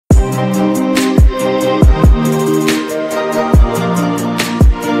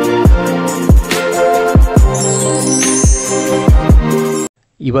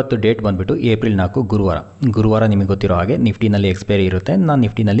ಇವತ್ತು ಡೇಟ್ ಬಂದುಬಿಟ್ಟು ಏಪ್ರಿಲ್ 4 ಗುರುವಾರ ನಿಮಗೆ ಗೊತ್ತಿರೋ ಹಾಗೆ ನಿಫ್ಟಿನಲ್ಲಿ ಎಕ್ಸ್ಪೈರಿ ಇರುತ್ತೆ. ನಾನು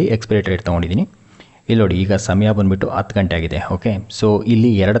ನಿಫ್ಟಿನಲ್ಲಿ ಎಕ್ಸ್ಪೈರಿ ಟ್ರೇಡ್ ತೊಗೊಂಡಿದ್ದೀನಿ. ಇಲ್ಲಿ ನೋಡಿ, ಈಗ ಸಮಯ ಬಂದುಬಿಟ್ಟು 10 ಗಂಟೆ ಆಗಿದೆ. ಓಕೆ, ಸೊ ಇಲ್ಲಿ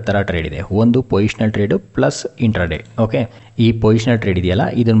ಎರಡು ಥರ ಟ್ರೇಡ್ ಇದೆ. ಒಂದು positional trade plus intraday. Okay, ಈ ಪೊಸಿಷನಲ್ ಟ್ರೇಡ್ ಇದೆಯಲ್ಲ,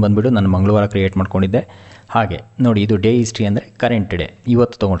 ಇದನ್ನು ಬಂದುಬಿಟ್ಟು ನಾನು ಮಂಗಳವಾರ ಕ್ರಿಯೇಟ್ ಮಾಡ್ಕೊಂಡಿದ್ದೆ. ಹಾಗೆ ನೋಡಿ, ಇದು ಡೇ ಹಿಸ್ಟ್ರಿ ಅಂದರೆ ಕರೆಂಟ್ ಡೇ,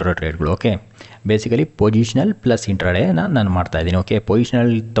 ಇವತ್ತು ತೊಗೊಂಡಿರೋ ಟ್ರೇಡ್ಗಳು. ಓಕೆ, ಬೇಸಿಕಲಿ ಪೊಸಿಷನಲ್ ಪ್ಲಸ್ ಇಂಟ್ರಾಡೇನ ನಾನು ಮಾಡ್ತಾಯಿದ್ದೀನಿ. ಓಕೆ,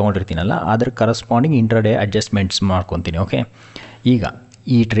 ಪೊಸಿಷನಲ್ ತೊಗೊಂಡಿರ್ತೀನಲ್ಲ, ಅದ್ರ ಕರಸ್ಪಾಂಡಿಂಗ್ ಇಂಟ್ರಾಡೇ ಅಡ್ಜಸ್ಟ್ಮೆಂಟ್ಸ್ ಮಾಡ್ಕೊತೀನಿ. ಓಕೆ, ಈಗ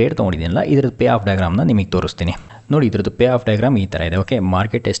ಈ ಟ್ರೇಡ್ ತೊಗೊಂಡಿದ್ದೀನಲ್ಲ, ಇದ್ರದ್ದು ಪೇ ಆಫ್ ಡಯಾಗ್ರಾಮ್ನ ನಿಮಗೆ ತೋರಿಸ್ತೀನಿ. ನೋಡಿ, ಇದ್ರದ್ದು ಪೇ ಆಫ್ ಡಯಾಗ್ರಾಮ್ ಈ ಥರ ಇದೆ. ಓಕೆ,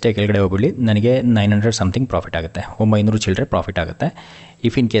 ಮಾರ್ಕೆಟ್ ಎಷ್ಟೇ ಕೆಳಗಡೆ ಹೋಗ್ಬಿಡಲಿ, ನನಗೆ 900 ಸಮಥಿಂಗ್ ಪ್ರಾಫಿಟ್ ಆಗುತ್ತೆ, 900 ಚಿಲ್ಲರೆ ಪ್ರಾಫಿಟ್ ಆಗುತ್ತೆ.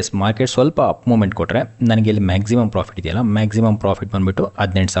 ಇಫ್ ಇನ್ ಕೇಸ್ ಮಾರ್ಕೆಟ್ ಸ್ವಲ್ಪ ಅಪ್ ಮೂಮೆಂಟ್ ಕೊಟ್ಟರೆ ನನಗೆ ಇಲ್ಲಿ ಮ್ಯಾಕ್ಸಿಮಮ್ ಪ್ರಾಫಿಟ್ ಇದೆಯಲ್ಲ, ಮ್ಯಾಕ್ಸಿಮಮ್ ಪ್ರಾಫಿಟ್ ಬಂದುಬಿಟ್ಟು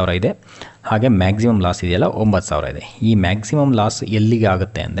 18,000 ಇದೆ. ಹಾಗೆ ಮ್ಯಾಕ್ಸಿಮಮ್ ಲಾಸ್ ಇದೆಯಲ್ಲ 9,000 ಇದೆ. ಈ ಮ್ಯಾಕ್ಸಿಮಮ್ ಲಾಸ್ ಎಲ್ಲಿಗೆ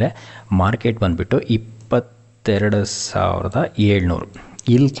ಆಗುತ್ತೆ ಅಂದರೆ ಮಾರ್ಕೆಟ್ ಬಂದುಬಿಟ್ಟು 22,700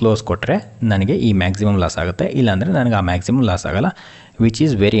 ಇಲ್ಲಿ ಕ್ಲೋಸ್ ಕೊಟ್ಟರೆ ನನಗೆ ಈ ಮ್ಯಾಕ್ಸಿಮಮ್ ಲಾಸ್ ಆಗುತ್ತೆ. ಇಲ್ಲಾಂದರೆ ನನಗೆ ಆ ಮ್ಯಾಕ್ಸಿಮಮ್ ಲಾಸ್ ಆಗೋಲ್ಲ, ವಿಚ್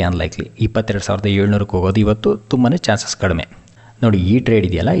ಈಸ್ ವೆರಿ ಅನ್ಲೈಕ್ಲಿ. 22,700ಕ್ಕೆ ಹೋಗೋದು ಇವತ್ತು ತುಂಬಾ ಚಾನ್ಸಸ್ ಕಡಿಮೆ. ನೋಡಿ, ಈ ಟ್ರೇಡ್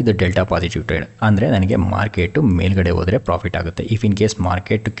ಇದೆಯಲ್ಲ, ಇದು ಡೆಲ್ಟಾ ಪಾಸಿಟಿವ್ ಟ್ರೇಡ್. ಅಂದರೆ ನನಗೆ ಮಾರ್ಕೆಟು ಮೇಲ್ಗಡೆ ಹೋದರೆ ಪ್ರಾಫಿಟ್ ಆಗುತ್ತೆ. ಇಫ್ ಇನ್ ಕೇಸ್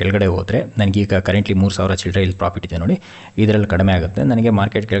ಮಾರ್ಕೆಟ್ ಕೆಳಗಡೆ ಹೋದರೆ, ನನಗೀಗ ಕರೆಂಟ್ಲಿ 3,000 ಚಿಲ್ಲರೆ ಇಲ್ಲಿ ಪ್ರಾಫಿಟ್ ಇದೆ. ನೋಡಿ, ಇದರಲ್ಲಿ ಕಡಿಮೆ ಆಗುತ್ತೆ. ನನಗೆ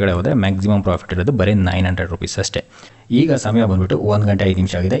ಮಾರ್ಕೆಟ್ ಕೆಳಗಡೆ ಹೋದರೆ ಮ್ಯಾಕ್ಸಿಮಮ್ ಪ್ರಾಫಿಟ್ ಇರೋದು ಬರೀ 900 ರೂಪೀಸ್ ಅಷ್ಟೇ. ಈಗ ಸಮಯ ಬಂದುಬಿಟ್ಟು 1 ಗಂಟೆ 5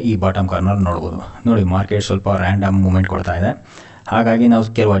 ನಿಮಿಷ ಆಗಿದೆ. ಈ ಬಾಟಮ್ ಕಾರ್ನರ್ ನೋಡ್ಬೋದು. ನೋಡಿ, ಮಾರ್ಕೆಟ್ ಸ್ವಲ್ಪ ರ್ಯಾಂಡಮ್ ಮೂವ್ಮೆಂಟ್ ಕೊಡ್ತಾ ಇದೆ. ಹಾಗಾಗಿ ನಾವು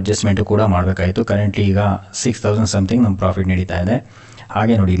ಕೆಲವು ಅಡ್ಜಸ್ಟ್ಮೆಂಟು ಕೂಡ ಮಾಡಬೇಕಾಯಿತು. ಕರೆಂಟ್ಲಿ ಈಗ 6,000 ಸಮಥಿಂಗ್ ನಮ್ಮ ಪ್ರಾಫಿಟ್ ನಡೀತಾ ಇದೆ.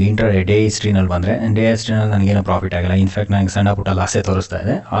 ಹಾಗೆ ನೋಡಿ, ಇಲ್ಲಿ ಡೇ ಹಿಸ್ಟ್ರಿನಲ್ಲಿ ಬಂದರೆ, ಡೇ ಹಿಸ್ಟ್ರಿನಲ್ಲಿ ನನಗೇನೋ ಪ್ರಾಫಿಟ್ ಆಗಿಲ್ಲ. ಇನ್ಫ್ಯಾಕ್ಟ್ ನನಗೆ ಸಣ್ಣ ಪುಟ್ಟ ಲಾಸೇ ತೋರಿಸ್ತಾ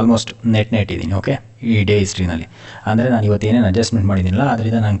ಇದೆ. ಆಲ್ಮೋಸ್ಟ್ ನೆಟ್ ಇದ್ದೀನಿ. ಓಕೆ, ಈ ಡೇ ಹಿಸ್ಟ್ರಿನಲ್ಲಿ ಅಂದರೆ ನಾನು ಇವತ್ತು ಏನೇನು ಅಡ್ಜಸ್ಟ್ಮೆಂಟ್ ಮಾಡಿದ್ದೀನಿಲ್ಲ,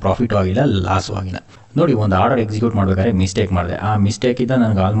 ಅದರಿಂದ ನಂಗೆ ಪ್ರಾಫಿಟು ಆಗಿಲ್ಲ, ಲಾಸು ಆಗಿಲ್ಲ. ನೋಡಿ, ಒಂದು ಆರ್ಡರ್ ಎಕ್ಸಿಕ್ಯೂಟ್ ಮಾಡಬೇಕಾದ್ರೆ ಮಿಸ್ಟೇಕ್ ಮಾಡಿದೆ. ಆ ಮಿಸ್ಟೇಕಿಂದ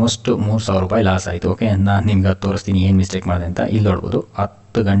ನನಗೆ ಆಲ್ಮೋಸ್ಟ್ 3,000 ರೂಪಾಯಿ ಲಾಸ್ ಆಯಿತು. ಓಕೆ, ನಾನು ನಿಮ್ಗೆ ತೋರಿಸ್ತೀನಿ ಏನು ಮಿಸ್ಟೇಕ್ ಮಾಡಿದೆ ಅಂತ. ಇಲ್ಲಿ ನೋಡ್ಬೋದು,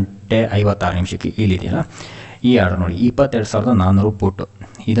 10 ಗಂಟೆ 56 ನಿಮಿಷಕ್ಕೆ ಇಲ್ಲಿದೆಯಲ್ಲ, ಈ ಆರ್ಡರ್ ನೋಡಿ, 22,400 ಪುಟ್ಟು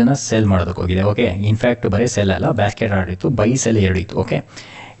ಇದನ್ನು ಸೆಲ್ ಮಾಡೋದಕ್ಕೆ ಹೋಗಿದೆ. ಓಕೆ, ಇನ್ಫ್ಯಾಕ್ಟ್ ಬರೀ ಸೆಲ್ ಅಲ್ಲ, ಬ್ಯಾಸ್ಕೆಟ್ ಆರ್ಡರ್ ಇತ್ತು, ಬೈ ಸೆಲ್ 2 ಇತ್ತು. ಓಕೆ,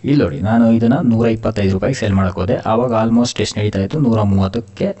 ಇಲ್ಲಿ ನೋಡಿ, ನಾನು ಇದನ್ನು 125 ರೂಪಾಯಿಗೆ ಸೆಲ್ ಮಾಡೋಕ್ಕೆ ಹೋದೆ. ಆವಾಗ ಆಲ್ಮೋಸ್ಟ್ ಎಷ್ಟು ನಡೀತಾ ಇತ್ತು,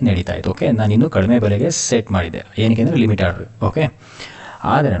 130ಕ್ಕೆ ನಡೀತಾ ಇತ್ತು. ಓಕೆ, ನಾನು ಇನ್ನೂ ಕಡಿಮೆ ಬೆಲೆಗೆ ಸೆಟ್ ಮಾಡಿದ್ದೆ. ಏನಕ್ಕೆ ಅಂದರೆ ಲಿಮಿಟ್ ಆರ್ಡ್ರ್. ಓಕೆ,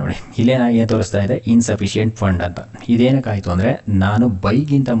 ಆದರೆ ನೋಡಿ, ಇಲ್ಲೇನಾಗಿ ತೋರಿಸ್ತಾ ಇದೆ ಇನ್ಸಫಿಷಿಯೆಂಟ್ ಫಂಡ್ ಅಂತ. ಇದೇನಕ್ಕಾಯಿತು ಅಂದರೆ ನಾನು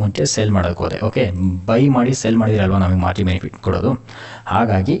ಬೈಗಿಂತ ಮುಂಚೆ ಸೆಲ್ ಮಾಡೋಕ್ಕೆ ಹೋದೆ. ಓಕೆ, ಬೈ ಮಾಡಿ ಸೆಲ್ ಮಾಡಿದ್ರಲ್ವ ನಮಗೆ ಮಾರ್ಜಿನ್ ಬೆನಿಫಿಟ್ ಕೊಡೋದು.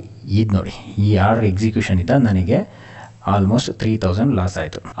 ಹಾಗಾಗಿ ಇದು ನೋಡಿ, ಈ ಆರ್ಡರ್ ಎಕ್ಸಿಕ್ಯೂಷನಿಂದ ನನಗೆ ಆಲ್ಮೋಸ್ಟ್ 3,000 ಲಾಸ್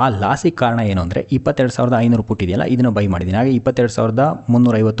ಆಯಿತು. ಆ ಲಾಸಿಗೆ ಕಾರಣ ಏನು ಅಂದರೆ 22,500 ಪುಟ್ ಇದೆಯಲ್ಲ, ಇದನ್ನು ಬೈ ಮಾಡಿದ್ದೀನಿ. ಹಾಗೆ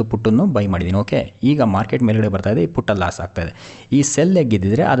 22,350 ಪುಟ್ಟನ್ನು ಬೈ ಮಾಡಿದ್ದೀನಿ. ಓಕೆ, ಈಗ ಮಾರ್ಕೆಟ್ ಮೇಲ್ಗಡೆ ಬರ್ತಾ ಇದೆ, ಈ ಪುಟ್ಟಲ್ಲಿ ಲಾಸ್ ಆಗ್ತಾ ಇದೆ. ಈ ಸೆಲ್ ಲೆಗ್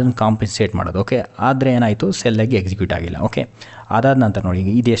ಇದ್ದಿದ್ರೆ ಅದನ್ನು ಕಾಂಪನ್ಸೇಟ್ ಮಾಡೋದು. ಓಕೆ, ಆದರೆ ಏನಾಯಿತು, ಸೆಲ್ ಲೆಗ್ ಎಕ್ಸಿಕ್ಯೂಟ್ ಆಗಿಲ್ಲ. ಓಕೆ, ಅದಾದ ನಂತರ ನೋಡಿ,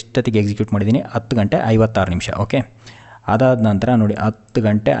 ಇದು ಎಷ್ಟೊತ್ತಿಗೆ ಎಕ್ಸಿಕ್ಯೂಟ್ ಮಾಡಿದ್ದೀನಿ, 10 ಗಂಟೆ 56 ನಿಮಿಷ. ಓಕೆ, ಅದಾದ ನಂತರ ನೋಡಿ, 10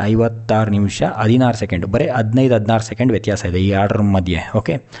 ಗಂಟೆ 56 ನಿಮಿಷ 16 ಸೆಕೆಂಡ್, ಬರೀ 15-16 ಸೆಕೆಂಡ್ ವ್ಯತ್ಯಾಸ ಇದೆ ಈ ಆರ್ಡರ್ ಮಧ್ಯೆ.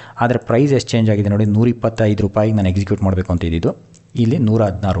 ಓಕೆ, ಆದರೆ ಪ್ರೈಸ್ ಎಷ್ಟು ಚೇಂಜ್ ಆಗಿದೆ ನೋಡಿ, 125 ರೂಪಾಯಿಗೆ ನಾನು ಎಕ್ಸಿಕ್ಯೂಟ್ ಮಾಡಬೇಕು ಅಂತ ಇದ್ದಿದ್ದು, ಇಲ್ಲಿ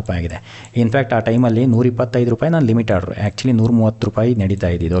 116 ರೂಪಾಯಿ ಆಗಿದೆ. ಇನ್ಫ್ಯಾಕ್ಟ್ ಆ ಟೈಮಲ್ಲಿ 125 ರೂಪಾಯಿ ನಾನು ಲಿಮಿಟ್ ಆರ್ಡ್ರು, ಆ್ಯಕ್ಚುಲಿ 130 ರೂಪಾಯಿ ನಡೀತಾ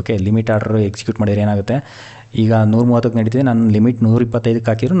ಇದ್ದಿದ್ದು. ಓಕೆ, ಲಿಮಿಟ್ ಆರ್ಡ್ರ್ ಎಕ್ಸಿಕ್ಯೂಟ್ ಮಾಡಿದರೆ ಏನಾಗುತ್ತೆ, ಈಗ 130ಕ್ಕೆ ನಡೀತಿದೆ, ನಾನು ಲಿಮಿಟ್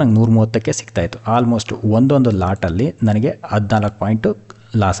 125ಕ್ಕೆ ಹಾಕಿದ್ರು ನಂಗೆ 130ಕ್ಕೆ ಸಿಗ್ತಾಯಿತ್ತು. ಆಲ್ಮೋಸ್ಟ್ ಒಂದೊಂದು ಲಾಟಲ್ಲಿ ನನಗೆ 14 ಪಾಯಿಂಟು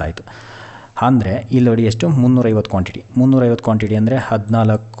ಲಾಸ್ ಆಯಿತು. ಅಂದರೆ ಇಲ್ಲಿ ನೋಡಿ, ಎಷ್ಟು 350 ಕ್ವಾಂಟಿಟಿ ಅಂದರೆ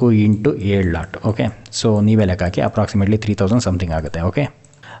 14 × 7 ಲಾಟ್. ಓಕೆ, ಸೊ ನೀವೇ ಲೆಕ್ಕ ಹಾಕಿ, ಅಪ್ರಾಕ್ಸಿಮೇಟ್ಲಿ 3,000 ಸಮಥಿಂಗ್ ಆಗುತ್ತೆ. ಓಕೆ,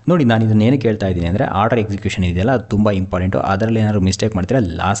 ನೋಡಿ, ನಾನು ಇದನ್ನು ಏನಕ್ಕೆ ಹೇಳ್ತಾ ಇದ್ದೀನಿ ಅಂದರೆ ಆರ್ಡರ್ ಎಕ್ಸಿಕ್ಯೂಷನ್ ಇದೆಯಲ್ಲ, ಅದು ತುಂಬ ಇಂಪಾರ್ಟೆಂಟು. ಅದರಲ್ಲಿ ಏನಾದ್ರು ಮಿಸ್ಟೇಕ್ ಮಾಡ್ತೀರಾ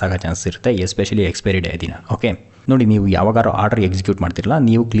ಲಾಸ್ ಆಗೋ ಚಾನ್ಸ್ ಇರುತ್ತೆ, ಎಸ್ಪೆಷಲಿ ಎಕ್ಸ್ಪೈರಿ ಡೇ ದಿನ. ಓಕೆ, ನೋಡಿ, ನೀವು ಯಾವಾಗಾರು ಆರ್ಡರ್ ಎಕ್ಸಿಕ್ಯೂಟ್ ಮಾಡ್ತಿರಲ್ಲ,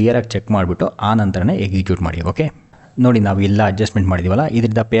 ನೀವು ಕ್ಲಿಯರಾಗಿ ಚೆಕ್ ಮಾಡಿಬಿಟ್ಟು ಆ ನಂತರನೇ ಎಕ್ಸಿಕ್ಯೂಟ್ ಮಾಡಿ. ಓಕೆ, ನೋಡಿ, ನಾವು ಎಲ್ಲ ಅಡ್ಜಸ್ಟ್ಮೆಂಟ್ ಮಾಡಿದ್ದೀವಲ್ಲ,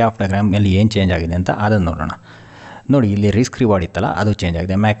 ಇದರಿಂದ ಪೇ ಆಫ್ ಡಯಾಗ್ರಾಮಲ್ಲಿ ಏನು ಚೇಂಜ್ ಆಗಿದೆ ಅಂತ ಅದನ್ನು ನೋಡೋಣ. ನೋಡಿ, ಇಲ್ಲಿ ರಿಸ್ಕ್ ರಿವಾರ್ಡ್ ಇತ್ತಲ್ಲ, ಅದು ಚೇಂಜ್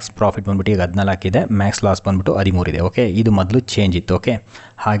ಆಗಿದೆ. ಮ್ಯಾಕ್ಸ್ ಪ್ರಾಫಿಟ್ ಬಂದುಬಿಟ್ಟು ಈಗ 14 ಇದೆ, ಮ್ಯಾಕ್ಸ್ ಲಾಸ್ ಬಂದುಬಿಟ್ಟು 13 ಇದೆ. ಓಕೆ, ಇದು ಮೊದಲು ಚೇಂಜ್ ಇತ್ತು. ಓಕೆ,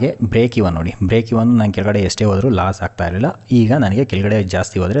 ಹಾಗೆ ಬ್ರೇಕ್ ಇವನ್ ನೋಡಿ, ಬ್ರೇಕ್ ಇವನ್ ನಾನು ಕೆಳಗಡೆ ಎಷ್ಟೇ ಹೋದರೂ ಲಾಸ್ ಆಗ್ತಾ ಇರಲಿಲ್ಲ. ಈಗ ನನಗೆ ಕೆಳಗಡೆ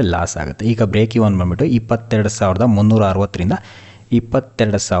ಜಾಸ್ತಿ ಹೋದರೆ ಲಾಸ್ ಆಗುತ್ತೆ. ಈಗ ಬ್ರೇಕ್ ಇವನ್ ಬಂದುಬಿಟ್ಟು 22,360ರಿಂದ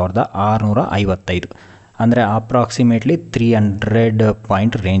 22,655, ಅಂದರೆ ಅಪ್ರಾಕ್ಸಿಮೇಟ್ಲಿ 300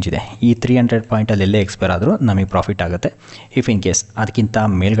 ಪಾಯಿಂಟ್ ರೇಂಜ್ ಇದೆ. ಈ 300 ಪಾಯಿಂಟಲ್ಲಿ ಎಲ್ಲೇ ಎಕ್ಸ್ಪೈರ್ ಆದರೂ ನಮಗೆ ಪ್ರಾಫಿಟ್ ಆಗುತ್ತೆ. ಇಫ್ ಇನ್ ಕೇಸ್ ಅದಕ್ಕಿಂತ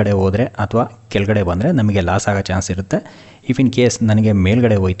ಮೇಲ್ಗಡೆ ಹೋದರೆ ಅಥವಾ ಕೆಳಗಡೆ ಬಂದರೆ ನಮಗೆ ಲಾಸ್ ಆಗೋ ಚಾನ್ಸ್ ಇರುತ್ತೆ. ಇಫ್ ಇನ್ ಕೇಸ್ ನನಗೆ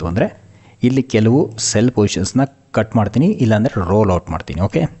ಮೇಲ್ಗಡೆ ಹೋಯಿತು ಅಂದರೆ ಇಲ್ಲಿ ಕೆಲವು ಸೆಲ್ ಪೊಸಿಷನ್ಸ್ನ ಕಟ್ ಮಾಡ್ತೀನಿ, ಇಲ್ಲಾಂದರೆ ರೋಲ್ ಔಟ್ ಮಾಡ್ತೀನಿ.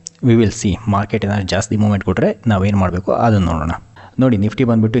 Okay, we will see. Market ಏನಾದರೂ ಜಾಸ್ತಿ ಮೂವ್ಮೆಂಟ್ ಕೊಟ್ಟರೆ ನಾವೇನು ಮಾಡಬೇಕು ಅದನ್ನು ನೋಡೋಣ. ನೋಡಿ, ನಿಫ್ಟಿ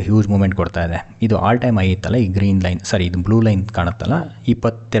ಬಂದುಬಿಟ್ಟು ಹ್ಯೂಜ್ ಮೂವ್ಮೆಂಟ್ ಕೊಡ್ತಾ ಇದೆ. ಇದು ಆಲ್ ಟೈಮ್ ಹೈ ಇತ್ತಲ್ಲ, ಈ ಗ್ರೀನ್ ಲೈನ್, ಸಾರಿ ಇದು ಬ್ಲೂ ಲೈನ್ ಕಾಣುತ್ತಲ್ಲ,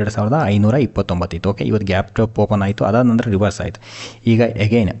 22,529 ಇತ್ತು. ಓಕೆ, ಇವತ್ತು ಗ್ಯಾಪ್ ಟಾಪ್ ಓಪನ್ ಆಯಿತು, ಅದಾದ ನಂತರ ರಿವರ್ಸ್ ಆಯಿತು. ಈಗ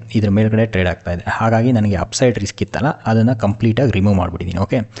ಎಗೈನ್ ಇದ್ರ ಮೇಲ್ಗಡೆ ಟ್ರೇಡ್ ಆಗ್ತಾ ಇದೆ. ಹಾಗಾಗಿ ನನಗೆ ಅಪ್ಸೈಡ್ ರಿಸ್ಕ್ ಇತ್ತಲ್ಲ, ಅದನ್ನು ಕಂಪ್ಲೀಟಾಗಿ ರಿಮೂವ್ ಮಾಡಿಬಿಟ್ಟಿದ್ದೀನಿ.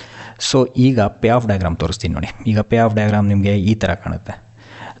 ಓಕೆ, ಸೊ ಈಗ ಪೇ ಆಫ್ ಡಯಾಗ್ರಾಮ್ ತೋರಿಸ್ತೀನಿ ನೋಡಿ. ಈಗ ಪೇ ಆಫ್ ಡಯಾಗ್ರಾಮ್ ನಿಮಗೆ ಈ ಥರ ಕಾಣುತ್ತೆ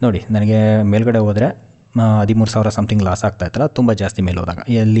ನೋಡಿ. ನನಗೆ ಮೇಲ್ಗಡೆ ಹೋದರೆ 13,000 ಸಮಥಿಂಗ್ ಲಾಸ್ ಆಗ್ತಾ ಇತ್ತಲ್ಲ, ತುಂಬ ಜಾಸ್ತಿ ಮೇಲೆ ಹೋದಾಗ,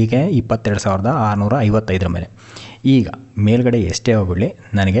 ಎಲ್ಲಿಗೆ 22,655 ಮೇಲೆ. ಈಗ ಮೇಲ್ಗಡೆ ಎಷ್ಟೇ ಹೋಗಲಿ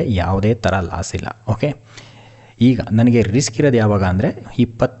ನನಗೆ ಯಾವುದೇ ಥರ ಲಾಸ್ ಇಲ್ಲ. ಓಕೆ, ಈಗ ನನಗೆ ರಿಸ್ಕ್ ಇರೋದು ಯಾವಾಗ ಅಂದರೆ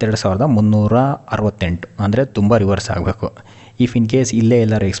 22,368 ಅಂದರೆ ತುಂಬ ರಿವರ್ಸ್ ಆಗಬೇಕು. ಇಫ್ ಇನ್ ಕೇಸ್ ಇಲ್ಲೇ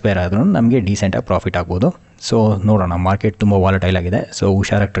ಎಲ್ಲರೂ ಎಕ್ಸ್ಪೈರ್ ಆದ್ರೂ ನಮಗೆ ಡೀಸೆಂಟಾಗಿ ಪ್ರಾಫಿಟ್ ಆಗ್ಬೋದು. ಸೊ ನೋಡೋಣ, ಮಾರ್ಕೆಟ್ ತುಂಬ ವಾಲಟೈಲ್ ಆಗಿದೆ, ಸೊ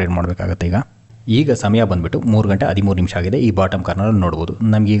ಹುಷಾರಾಗಿ ಟ್ರೇಡ್ ಮಾಡಬೇಕಾಗುತ್ತೆ. ಈಗ ಸಮಯ ಬಂದುಬಿಟ್ಟು 3 ಗಂಟೆ 13 ನಿಮಿಷ ಆಗಿದೆ. ಈ ಬಾಟಮ್ ಕಾರ್ನರಲ್ಲಿ ನೋಡ್ಬೋದು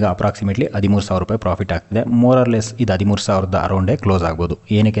ನಮಗೀಗ ಅಪ್ರಾಕ್ಸಿಮೇಟ್ಲಿ 13,000 ರೂಪಾಯಿ ಪ್ರಾಫಿಟ್ ಆಗ್ತಿದೆ. ಮೋರರ್ಲೆಸ್ ಇದು 13,000 ಅರೌಂಡೇ ಕ್ಲೋಸ್ ಆಗ್ಬೋದು.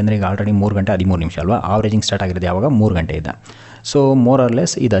 ಏನಕ್ಕೆ ಅಂದರೆ ಈಗ ಆಲ್ರೆಡಿ 3 ಗಂಟೆ 13 ನಿಮಿಷ ಅಲ್ವಾ, ಆವ್ರೇಜಿಂಗ್ ಸ್ಟಾರ್ಟ್ ಆಗಿರೋದು ಯಾವಾಗ 3 ಗಂಟೆ ಇದೆ. ಸೊ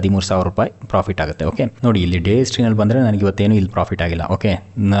ಮೋರರ್ಲೆಸ್ ಇದು 13,000 ರೂಪಾಯಿ ಪ್ರಾಫಿಟ್ ಆಗುತ್ತೆ. ಓಕೆ, ನೋಡಿ ಇಲ್ಲಿ ಡೇ ಹಿಸ್ಟ್ರಿನಲ್ಲಿ ಬಂದರೆ ನನಗೆ ಇವತ್ತೇನು ಇಲ್ಲಿ ಪ್ರಾಫಿಟ್ ಆಗಿಲ್ಲ. ಓಕೆ,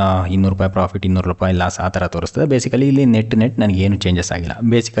 200 ರೂಪಾಯಿ ಪ್ರಾಫಿಟ್, 200 ರೂಪಾಯಿ ಲಾಸ್ ಆ ಥರ ತೋರಿಸ್ತದೆ. ಬೇಸಿಕಲಿ ಇಲ್ಲಿ ನೆಟ್ ನನಗೇನು ಚೇಂಜಸ್ ಆಗಿಲ್ಲ.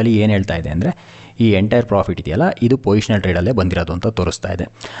 ಬೇಸಿಕಲಿ ಏನು ಹೇಳ್ತಾ ಇದೆ ಅಂದರೆ ಈ ಎಂಟೈರ್ ಪ್ರಾಫಿಟ್ ಇದೆಯಲ್ಲ ಇದು ಪೊಸಿಷನಲ್ ಟ್ರೇಡಲ್ಲೇ ಬಂದಿರೋದು ಅಂತ ತೋರಿಸ್ತಾ ಇದೆ.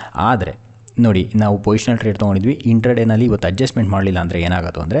 ಆದರೆ ನೋಡಿ, ನಾವು ಪೊಸಿಷನಲ್ ಟ್ರೇಡ್ ತೊಗೊಂಡಿದ್ವಿ, ಇಂಟ್ರಾಡೇನಲ್ಲಿ ಇವತ್ತು ಅಡ್ಜಸ್ಟ್ಮೆಂಟ್ ಮಾಡಲಿಲ್ಲ ಅಂದರೆ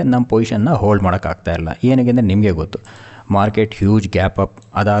ಏನಾಗೋದು ಅಂದರೆ ನಮ್ಮ ಪೊಸಿಷನ್ನ ಹೋಲ್ಡ್ ಮಾಡೋಕ್ಕಾಗ್ತಾ ಇರಲ್ಲ. ಏನಕ್ಕೆ ಅಂದರೆ ನಿಮಗೆ ಗೊತ್ತು, ಮಾರ್ಕೆಟ್ ಹ್ಯೂಜ್ ಗ್ಯಾಪ್ ಅಪ್,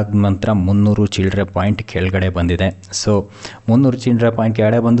 ಅದಾದ ನಂತರ 300 ಚಿಲ್ಲರೆ ಪಾಯಿಂಟ್ ಕೆಳಗಡೆ ಬಂದಿದೆ. ಸೊ 300 ಚಿಲ್ಲರೆ ಪಾಯಿಂಟ್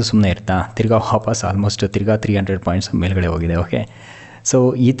ಕೆಳಗಡೆ ಬಂದು ಸುಮ್ಮನೆ ಇರ್ತಾ, ತಿರ್ಗಾ ವಾಪಸ್ ಆಲ್ಮೋಸ್ಟ್ ತಿರ್ಗಾ 300 ಪಾಯಿಂಟ್ಸ್ ಮೇಲ್ಗಡೆ ಹೋಗಿದೆ. ಓಕೆ, ಸೊ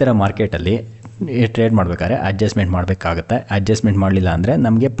ಈ ಥರ ಮಾರ್ಕೆಟಲ್ಲಿ ಟ್ರೇಡ್ ಮಾಡಬೇಕಾದ್ರೆ ಅಡ್ಜಸ್ಟ್ಮೆಂಟ್ ಮಾಡಬೇಕಾಗುತ್ತೆ. ಅಡ್ಜಸ್ಟ್ಮೆಂಟ್ ಮಾಡಲಿಲ್ಲ ಅಂದರೆ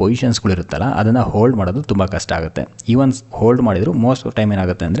ನಮಗೆ ಪೊಸಿಷನ್ಸ್ಗಳಿರುತ್ತಲ್ಲ ಅದನ್ನು ಹೋಲ್ಡ್ ಮಾಡೋದು ತುಂಬ ಕಷ್ಟ ಆಗುತ್ತೆ. ಈವನ್ ಹೋಲ್ಡ್ ಮಾಡಿದರೂ ಮೋಸ್ಟ್ ಆಫ್ ಟೈಮ್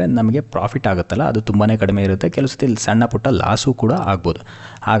ಏನಾಗುತ್ತೆ ಅಂದರೆ ನಮಗೆ ಪ್ರಾಫಿಟ್ ಆಗುತ್ತಲ್ಲ ಅದು ತುಂಬಾ ಕಡಿಮೆ ಇರುತ್ತೆ. ಕೆಲವು ಸತಿ ಸಣ್ಣ ಪುಟ್ಟ ಲಾಸು ಕೂಡ ಆಗ್ಬೋದು.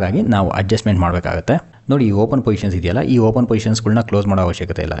 ಹಾಗಾಗಿ ನಾವು ಅಡ್ಜಸ್ಟ್ಮೆಂಟ್ ಮಾಡಬೇಕಾಗುತ್ತೆ. ನೋಡಿ, ಈ ಓಪನ್ ಪೊಸಿಷನ್ಸ್ ಇದೆಯಲ್ಲ, ಈ ಓಪನ್ ಪೊಸಿಷನ್ಸ್ಗಳನ್ನ ಕ್ಲೋಸ್ ಮಾಡೋ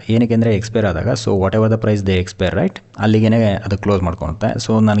ಅವಶ್ಯಕತೆ ಇಲ್ಲ. ಏನಕ್ಕೆ ಅಂದರೆ ಎಕ್ಸ್ಪೈರ್ ಆದಾಗ so what ever the price they expire right, ಅಲ್ಲಿಗೆ ಅದು ಕ್ಲೋಸ್ ಮಾಡ್ಕೊಳುತ್ತೆ.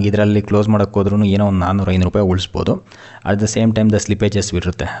 ಸೊ ನನಗೆ ಇದರಲ್ಲಿ ಕ್ಲೋಸ್ ಮಾಡೋಕ್ಕೆ ಹೋದ್ರೂ ಏನೋ ಒಂದು 400-500 ರೂಪಾಯಿ ಉಳಿಸ್ಬೋದು. At the same time the ಸ್ಲಿಪೇಜಸ್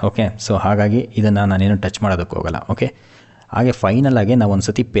ಇರುತ್ತೆ. ಓಕೆ, ಸೊ ಹಾಗಾಗಿ ಇದನ್ನು ನಾನೇನು ಟಚ್ ಮಾಡೋದಕ್ಕೆ ಹೋಗಲ್ಲ. ಓಕೆ, ಹಾಗೆ ಫೈನಲ್ ಆಗಿ ನಾವು ಒಂದು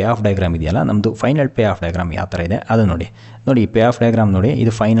ಸತಿ ಪೇ ಆಫ್ ಡಯಾಗ್ರಾಮ್ ಇದೆಯಲ್ಲ, ನಮ್ಮದು ಫೈನಲ್ ಪೇ ಆಫ್ ಡಯಾಗ್ರಾಮ್ ಯಾವ ಥರ ಇದೆ ಅದು ನೋಡಿ. ಈ ಪೇ ಆಫ್ ಡಯಾಗ್ರಾಮ್ ನೋಡಿ,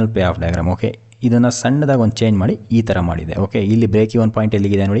 ಇದು final pay of diagram. Okay, ಇದನ್ನು ಸಣ್ಣದಾಗಿ ಒಂದು ಚೇಂಜ್ ಮಾಡಿ ಈ ಥರ ಮಾಡಿದೆ. ಓಕೆ, ಇಲ್ಲಿ ಬ್ರೇಕ್ ಇವನ್ ಪಾಯಿಂಟ್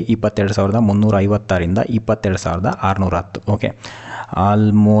ಎಲ್ಲಿಗಿದೆ ನೋಡಿ, 22,356ರಿಂದ 22,610. ಓಕೆ,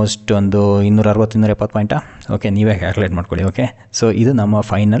 ಆಲ್ಮೋಸ್ಟ್ ಒಂದು 260-270 ಪಾಯಿಂಟಾ. ಓಕೆ, ನೀವೇ ಕ್ಯಾಲ್ಕುಲೇಟ್ ಮಾಡ್ಕೊಳ್ಳಿ. ಓಕೆ, ಸೊ ಇದು ನಮ್ಮ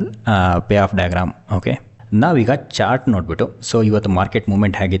final pay of diagram. Okay, ನಾವೀಗ ಚಾರ್ಟ್ ನೋಡಿಬಿಟ್ಟು ಸೊ ಇವತ್ತು ಮಾರ್ಕೆಟ್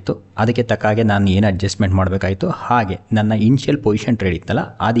ಮೂವ್ಮೆಂಟ್ ಹೇಗಿತ್ತು ಅದಕ್ಕೆ ತಕ್ಕ ಹಾಗೆ ನಾನು ಏನು ಅಡ್ಜಸ್ಟ್ಮೆಂಟ್ ಮಾಡಬೇಕಾಯಿತು, ಹಾಗೆ ನನ್ನ ಇನಿಷಿಯಲ್ ಪೊಸಿಷನ್ ಟ್ರೇಡ್ ಇತ್ತಲ್ಲ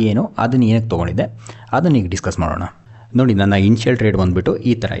ಅದು ಏನು, ಅದನ್ನು ಏನಕ್ಕೆ ತೊಗೊಂಡಿದ್ದೆ ಅದನ್ನು ಈಗ ಡಿಸ್ಕಸ್ ಮಾಡೋಣ. ನೋಡಿ, ನನ್ನ ಇನಿಷಿಯಲ್ ಟ್ರೇಡ್ ಬಂದುಬಿಟ್ಟು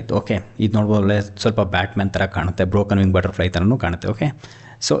ಈ ಥರ ಇತ್ತು. ಓಕೆ, ಇದು ನೋಡ್ಬೋದಲ್ಲ, ಸ್ವಲ್ಪ ಬ್ಯಾಟ್ಮ್ಯಾನ್ ಥರ ಕಾಣುತ್ತೆ, ಬ್ರೋಕನ್ ವಿಂಗ್ ಬಟರ್ಫ್ಲೈ ಥರನೂ ಕಾಣುತ್ತೆ. ಓಕೆ,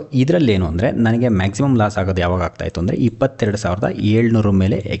 ಸೊ ಇದರಲ್ಲೇನು ಅಂದರೆ ನನಗೆ ಮ್ಯಾಕ್ಸಿಮಮ್ ಲಾಸ್ ಆಗೋದು ಯಾವಾಗ ಆಗ್ತಾಯಿತ್ತು ಅಂದರೆ 22,700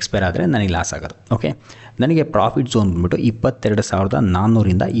 ಮೇಲೆ ಎಕ್ಸ್ಪೈರ್ ಆದರೆ ನನಗೆ ಲಾಸ್ ಆಗೋದು. ಓಕೆ, ನನಗೆ ಪ್ರಾಫಿಟ್ ಝೋನ್ ಬಂದುಬಿಟ್ಟು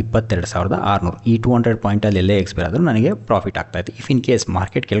 22,400ರಿಂದ 22,600 ಈ 200 ಪಾಯಿಂಟಲ್ಲಿ ಎಲ್ಲೇ ಎಕ್ಸ್ಪೈರ್ ಆದರೂ ನನಗೆ ಪ್ರಾಫಿಟ್ ಆಗ್ತಾಯಿತ್ತು. ಇಫ್ ಇನ್ ಕೇಸ್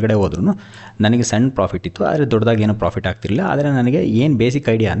ಮಾರ್ಕೆಟ್ ಕೆಳಗಡೆ ಹೋದ್ರೂ ನನಗೆ ಸಣ್ಣ ಪ್ರಾಫಿಟ್ ಇತ್ತು, ಆದರೆ ದೊಡ್ಡದಾಗಿ ಏನೂ ಪ್ರಾಫಿಟ್ ಆಗ್ತಿರಲಿಲ್ಲ. ಆದರೆ ನನಗೆ ಏನು ಬೇಸಿಕ್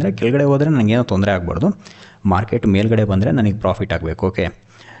ಐಡಿಯಾ ಅಂದರೆ ಕೆಳಗಡೆ ಹೋದರೆ ನನಗೇನೋ ತೊಂದರೆ ಆಗ್ಬಾರ್ದು, ಮಾರ್ಕೆಟ್ ಮೇಲ್ಗಡೆ ಬಂದರೆ ನನಗೆ ಪ್ರಾಫಿಟ್ ಆಗಬೇಕು. ಓಕೆ,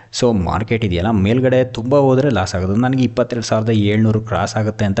 ಸೊ ಮಾರ್ಕೆಟ್ ಇದೆಯಲ್ಲ ಮೇಲ್ಗಡೆ ತುಂಬ ಹೋದರೆ ಲಾಸ್ ಆಗೋದು. ನನಗೆ 22,700 ಕ್ರಾಸ್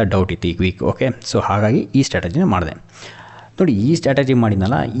ಆಗುತ್ತೆ ಅಂತ ಡೌಟ್ ಇತ್ತು ಈ ವೀಕ್. ಓಕೆ, ಸೊ ಹಾಗಾಗಿ ಈ ಸ್ಟ್ರಾಟಜಿನ ಮಾಡಿದೆ. ನೋಡಿ, ಈ ಸ್ಟ್ರಾಟಜಿ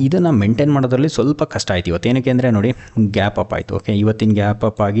ಮಾಡಿದ್ನಲ್ಲ ಇದನ್ನು ಮೇಂಟೈನ್ ಮಾಡೋದ್ರಲ್ಲಿ ಸ್ವಲ್ಪ ಕಷ್ಟ ಆಯಿತು ಇವತ್ತು. ಏನಕ್ಕೆ ಅಂದರೆ ನೋಡಿ, ಗ್ಯಾಪ್ ಅಪ್ ಆಯಿತು. ಓಕೆ, ಇವತ್ತಿನ ಗ್ಯಾಪ್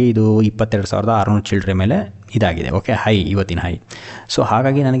ಅಪ್ ಆಗಿ ಇದು 22,600 ಚಿಲ್ಲರೆ ಮೇಲೆ ಇದಾಗಿದೆ. ಓಕೆ, ಹೈ, ಇವತ್ತಿನ ಹೈ. ಸೊ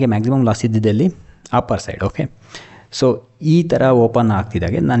ಹಾಗಾಗಿ ನನಗೆ maximum loss ಇದ್ದಿದ್ದಲ್ಲಿ upper side. Okay, so ಈ ಥರ ಓಪನ್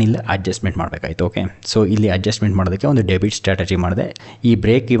ಆಗ್ತಿದ್ದಾಗೆ ನಾನು ಇಲ್ಲಿ ಅಡ್ಜಸ್ಟ್ಮೆಂಟ್ ಮಾಡಬೇಕಾಯ್ತು. ಓಕೆ, ಸೊ ಇಲ್ಲಿ ಅಡ್ಜಸ್ಟ್ಮೆಂಟ್ ಮಾಡೋದಕ್ಕೆ ಒಂದು ಡೆಬಿಟ್ ಸ್ಟ್ರಾಟಜಿ ಮಾಡಿದೆ. ಈ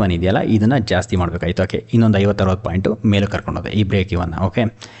ಬ್ರೇಕ್ ಇವನ್ ಇದೆಯಲ್ಲ ಇದನ್ನು ಜಾಸ್ತಿ ಮಾಡಬೇಕಾಯ್ತು. ಓಕೆ, ಇನ್ನೊಂದು 50-60 ಪಾಯಿಂಟು ಮೇಲೆ ಕರ್ಕೊಂಡೋದೆ ಈ ಬ್ರೇಕ್ ಇವನ್ನ. ಓಕೆ,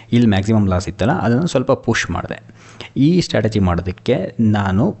 ಇಲ್ಲಿ ಮ್ಯಾಕ್ಸಿಮಮ್ ಲಾಸ್ ಇತ್ತಲ್ಲ ಅದನ್ನು ಸ್ವಲ್ಪ ಪುಷ್ ಮಾಡಿದೆ. ಈ ಸ್ಟ್ರಾಟಜಿ ಮಾಡೋದಕ್ಕೆ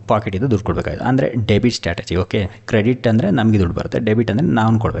ನಾನು ಪಾಕೆಟಿಂದ ದುಡ್ಡು ಕೊಡಬೇಕಾಯ್ತು, ಅಂದರೆ ಡೆಬಿಟ್ ಸ್ಟ್ರಾಟಜಿ. ಓಕೆ, ಕ್ರೆಡಿಟ್ ಅಂದರೆ ನಮಗೆ ದುಡ್ಡು ಬರುತ್ತೆ, ಡೆಬಿಟ್ ಅಂದರೆ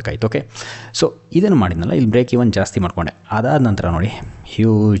ನಾನು ಕೊಡಬೇಕಾಯ್ತು. ಓಕೆ, ಸೊ ಇದನ್ನು ಮಾಡಿದ್ನಲ್ಲ, ಇಲ್ಲಿ ಬ್ರೇಕ್ ಇವನ್ ಜಾಸ್ತಿ ಮಾಡಿಕೊಂಡೆ. ಅದಾದ ನಂತರ ನೋಡಿ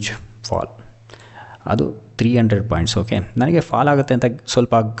ಹ್ಯೂಜ್ ಫಾಲ್, ಅದು 300 ಪಾಯಿಂಟ್ಸ್. ಓಕೆ, ನನಗೆ ಫಾಲ್ ಆಗುತ್ತೆ ಅಂತ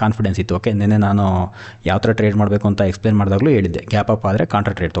ಸ್ವಲ್ಪ ಕಾನ್ಫಿಡೆನ್ಸ್ ಇತ್ತು. ಓಕೆ, ನೆನ್ನೆ ನಾನು ಯಾವ ಥರ ಟ್ರೇಡ್ ಮಾಡಬೇಕು ಅಂತ ಎಕ್ಸ್ಪ್ಲೇನ್ ಮಾಡಿದಾಗಲೂ ಹೇಳಿದ್ದೆ, ಗ್ಯಾಪ್ ಅಪ್ ಆದರೆ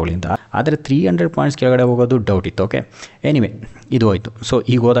ಕಾಂಟ್ರಾ ಟ್ರೇಡ್ ತೊಗೊಳ್ಳಿ ಅಂತ. ಆದರೆ 300 ಪಾಯಿಂಟ್ಸ್ ಕೆಳಗಡೆ ಹೋಗೋದು ಡೌಟ್ ಇತ್ತು. ಓಕೆ, ಎನಿವೆ ಇದು ಹೋಯಿತು. ಸೊ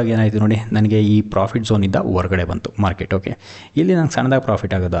ಈಗ ಹೋದಾಗ ಏನಾಯಿತು ನೋಡಿ, ನನಗೆ ಈ ಪ್ರಾಫಿಟ್ ಝೋನಿಂದ ಹೊರಗಡೆ ಬಂತು ಮಾರ್ಕೆಟ್. ಓಕೆ, ಇಲ್ಲಿ ನಂಗೆ ಸಣ್ಣದಾಗಿ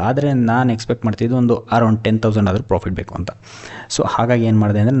ಪ್ರಾಫಿಟ್ ಆಗೋದು, ಆದರೆ ನಾನು ಎಕ್ಸ್ಪೆಕ್ಟ್ ಮಾಡ್ತಿದ್ದು ಒಂದು ಅರೌಂಡ್ 10,000 ಆದರೂ ಪ್ರಾಫಿಟ್ ಬೇಕು ಅಂತ. ಸೊ ಹಾಗಾಗಿ ಏನು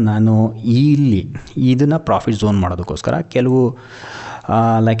ಮಾಡಿದೆ ಅಂದರೆ ನಾನು ಇಲ್ಲಿ ಇದನ್ನು ಪ್ರಾಫಿಟ್ ಝೋನ್ ಮಾಡೋದಕ್ಕೋಸ್ಕರ ಕೆಲವು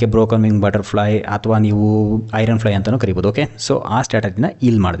like A broken wing butterfly ಅಥವಾ ನೀವು ಐರನ್ ಫ್ಲೈ ಅಂತಲೂ ಕರಿಬೋದು. ಓಕೆ, ಸೊ ಆ ಸ್ಟ್ರಾಟಜಿನ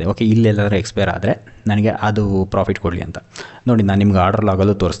ಇಲ್ಲಿ ಮಾಡಿದೆ. ಓಕೆ, ಇಲ್ಲೆಲ್ಲಾದ್ರೂ ಎಕ್ಸ್ಪೈರ್ ಆದರೆ ನನಗೆ ಅದು ಪ್ರಾಫಿಟ್ ಕೊಡಲಿ ಅಂತ. ನೋಡಿ, ನಾನು ನಿಮ್ಗೆ ಆರ್ಡರ್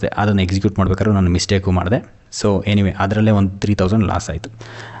ಲಾಗಲ್ಲೂ ತೋರಿಸಿದೆ, ಅದನ್ನು ಎಕ್ಸಿಕ್ಯೂಟ್ ಮಾಡಬೇಕಾದ್ರೂ ನಾನು ಮಿಸ್ಟೇಕು ಮಾಡಿದೆ. ಸೊ ಎನಿವೆ ಅದರಲ್ಲೇ ಒಂದು 3,000 ಲಾಸ್ ಆಯಿತು.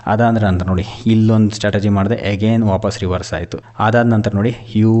 ಅದಾದ ನಂತರ ನೋಡಿ ಇಲ್ಲೊಂದು ಸ್ಟ್ರಾಟಜಿ ಮಾಡಿದೆ, ಎಗೇನ್ ವಾಪಸ್ ರಿವರ್ಸ್ ಆಯಿತು. ಅದಾದ ನಂತರ ನೋಡಿ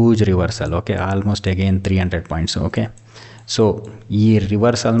huge reversal. Okay, almost again 300 points. Okay, so ಈ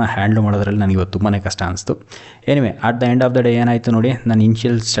ರಿವರ್ಸಲ್ನ ಹ್ಯಾಂಡ್ಲ್ ಮಾಡೋದ್ರಲ್ಲಿ ನನಗೆ ಇವತ್ತು ತುಂಬಾ ಕಷ್ಟ ಅನಿಸ್ತು. Anyway at the end of the day ಏನಾಯಿತು ನೋಡಿ, ನಾನು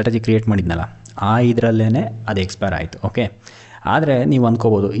ಇನಿಷಿಯಲ್ ಸ್ಟ್ರಾಟಜಿ ಕ್ರಿಯೇಟ್ ಮಾಡಿದ್ನಲ್ಲ ಆ ಇದರಲ್ಲೇ ಅದು ಎಕ್ಸ್ಪೈರ್ ಆಯಿತು. ಓಕೆ, ಆದರೆ ನೀವು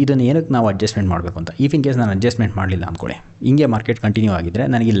ಅಂದ್ಕೋಬೋದು ಇದನ್ನು ಏನಕ್ಕೆ ನಾವು ಅಡ್ಜಸ್ಟ್ಮೆಂಟ್ ಮಾಡಬೇಕು ಅಂತ. ಇಫ್ ಇನ್ ಕೇಸ್ ನಾನು ಅಡ್ಜಸ್ಟ್ಮೆಂಟ್ ಮಾಡಲಿಲ್ಲ ಅಂದ್ಕೊಳ್ಳಿ, ಹಿಂಗೆ ಮಾರ್ಕೆಟ್ ಕಂಟಿನ್ಯೂ ಆಗಿದ್ದರೆ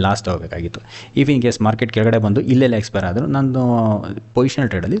ನನಗೆ ಇಲ್ಲಿ loss ತಗೋಬೇಕಾಗಿತ್ತು. If in case market ಕೆಳಗಡೆ ಬಂದು ಇಲ್ಲೆಲ್ಲ ಎಕ್ಸ್ಪೈರ್ ಆದರೂ ನನ್ನ ಪೊಸಿಷನಲ್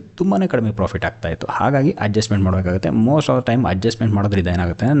ಟ್ರೇಡಲ್ಲಿ ತುಂಬಾ ಕಡಿಮೆ ಪ್ರಾಫಿಟ್ ಆಗ್ತಾಯಿತ್ತು. ಹಾಗಾಗಿ ಅಡ್ಜಸ್ಟ್ಮೆಂಟ್ ಮಾಡಬೇಕಾಗುತ್ತೆ. Most of the time adjustment ಮಾಡೋದ್ರಿಂದ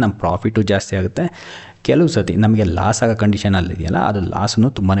ಏನಾಗುತ್ತೆ, ನಮ್ಮ ಪ್ರಾಫಿಟು ಜಾಸ್ತಿ ಆಗುತ್ತೆ. ಕೆಲವು ಸತಿ ನಮಗೆ ಲಾಸ್ ಆಗೋ ಕಂಡೀಷನಲ್ಲಿ ಇದೆಯಲ್ಲ, ಅದು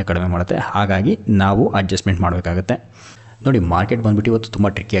ಲಾಸನ್ನು ತುಂಬಾ ಕಡಿಮೆ ಮಾಡುತ್ತೆ. ಹಾಗಾಗಿ ನಾವು ಅಡ್ಜಸ್ಟ್ಮೆಂಟ್ ಮಾಡಬೇಕಾಗುತ್ತೆ. ನೋಡಿ, ಮಾರ್ಕೆಟ್ ಬಂದುಬಿಟ್ಟು ಇವತ್ತು ತುಂಬ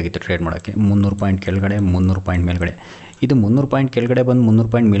ಟ್ರಿಕ್ಕಿ ಆಗಿತ್ತು ಟ್ರೇಡ್ ಮಾಡೋಕ್ಕೆ. 300 ಪಾಯಿಂಟ್ ಕೆಳಗಡೆ, 300 ಪಾಯಿಂಟ್ ಮೇಲ್ಗಡೆ. ಇದು 300 ಪಾಯಿಂಟ್ ಕೆಳಗಡೆ ಬಂದು 300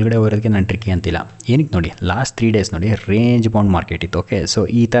 ಪಾಯಿಂಟ್ ಮೇಲ್ಗಡೆ ಹೋಗೋದಕ್ಕೆ ನಾನು ಟ್ರಿಕ್ಕಿ ಅಂತಿಲ್ಲ. ಏನಕ್ಕೆ ನೋಡಿ, ಲಾಸ್ಟ್ 3 ಡೇಸ್ ನೋಡಿ ರೇಂಜ್ ಬೌಂಡ್ ಮಾರ್ಕೆಟ್ ಇತ್ತು. ಓಕೆ, ಸೊ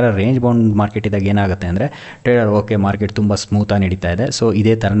ಈ ಥರ ರೇಂಜ್ ಬೌಂಡ್ ಮಾರ್ಕೆಟ್ ಇದ್ದಾಗ ಏನಾಗುತ್ತೆ ಅಂದರೆ ಟ್ರೇಡರ್ ಓಕೆ ಮಾರ್ಕೆಟ್ ತುಂಬ ಸ್ಮೂತಾಗಿ ನಡೀತಾ ಇದೆ, ಸೊ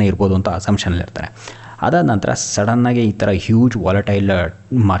ಇದೇ ಥರನೇ ಇರ್ಬೋದು ಅಂತ ಅಸಂಪ್ಷನಲ್ಲಿ ಇರ್ತಾರೆ. ಅದಾದ ನಂತರ ಸಡನ್ನಾಗಿ ಈ ಥರ ಹ್ಯೂಜ್ ವಾಲಟೈಲ್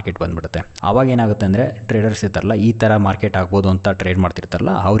ಮಾರ್ಕೆಟ್ ಬಂದುಬಿಡುತ್ತೆ. ಆವಾಗ ಏನಾಗುತ್ತೆ ಅಂದರೆ ಟ್ರೇಡರ್ಸ್ ಇರ್ತಾರಲ್ಲ, ಈ ಥರ ಮಾರ್ಕೆಟ್ ಆಗ್ಬೋದು ಅಂತ ಟ್ರೇಡ್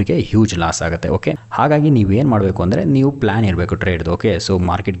ಮಾಡ್ತಿರ್ತಾರಲ್ಲ, ಅವರಿಗೆ ಹ್ಯೂಜ್ ಲಾಸ್ ಆಗುತ್ತೆ. ಓಕೆ, ಹಾಗಾಗಿ ನೀವೇನು ಮಾಡಬೇಕು ಅಂದರೆ ನೀವು ಪ್ಲ್ಯಾನ್ ಇರಬೇಕು ಟ್ರೇಡ್ದು. Okay, so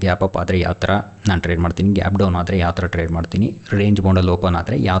market gap up ಆದರೆ ಯಾವ ಥರ ನಾನು ಟ್ರೇಡ್ ಮಾಡ್ತೀನಿ, ಗ್ಯಾಪ್ ಡೌನ್ ಆದರೆ ಯಾವ ಥರ ಟ್ರೇಡ್ ಮಾಡ್ತೀನಿ, ರೇಂಜ್ ಬೌಂಡಲ್ಲಿ ಓಪನ್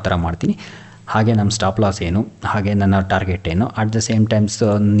ಆದರೆ ಯಾವ ಥರ ಮಾಡ್ತೀನಿ, ಹಾಗೆ ನಮ್ಮ ಸ್ಟಾಪ್ ಲಾಸ್ ಏನು, ಹಾಗೆ ನನ್ನ ಟಾರ್ಗೆಟ್ ಏನು. ಅಟ್ ದ ಸೇಮ್ ಟೈಮ್ಸ್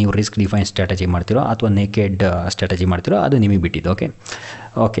ನೀವು ರಿಸ್ಕ್ ಡಿಫೈನ್ ಸ್ಟ್ರಾಟಜಿ ಮಾಡ್ತಿರೋ ಅಥವಾ ನೇಕೆಡ್ ಸ್ಟ್ರಾಟಜಿ ಮಾಡ್ತಿರೋ ಅದು ನಿಮಗೆ ಬಿಟ್ಟಿದ್ದು.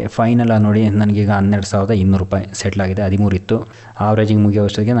 ಓಕೆ ಫೈನಲ್ ನೋಡಿ, ನನಗೀಗ 12,200 ರೂಪಾಯಿ ಸೆಟ್ಲ್ ಆಗಿದೆ. 13 ಇತ್ತು. ಆವ್ರೇಜಿಂಗ್ ಮುಗಿಯೋ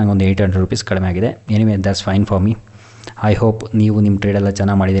ಅಷ್ಟೊತ್ತಿಗೆ ನನಗೊಂದು 800 ರೂಪೀಸ್ ಕಡಿಮೆ ಆಗಿದೆ. Anyway that's fine for me. I hope ನೀವು ನಿಮ್ಮ ಟ್ರೇಡೆಲ್ಲ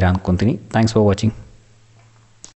ಚೆನ್ನಾಗಿ ಮಾಡಿದ್ದೀರಾ ಅಂದ್ಕೊತೀನಿ. Thanks for watching.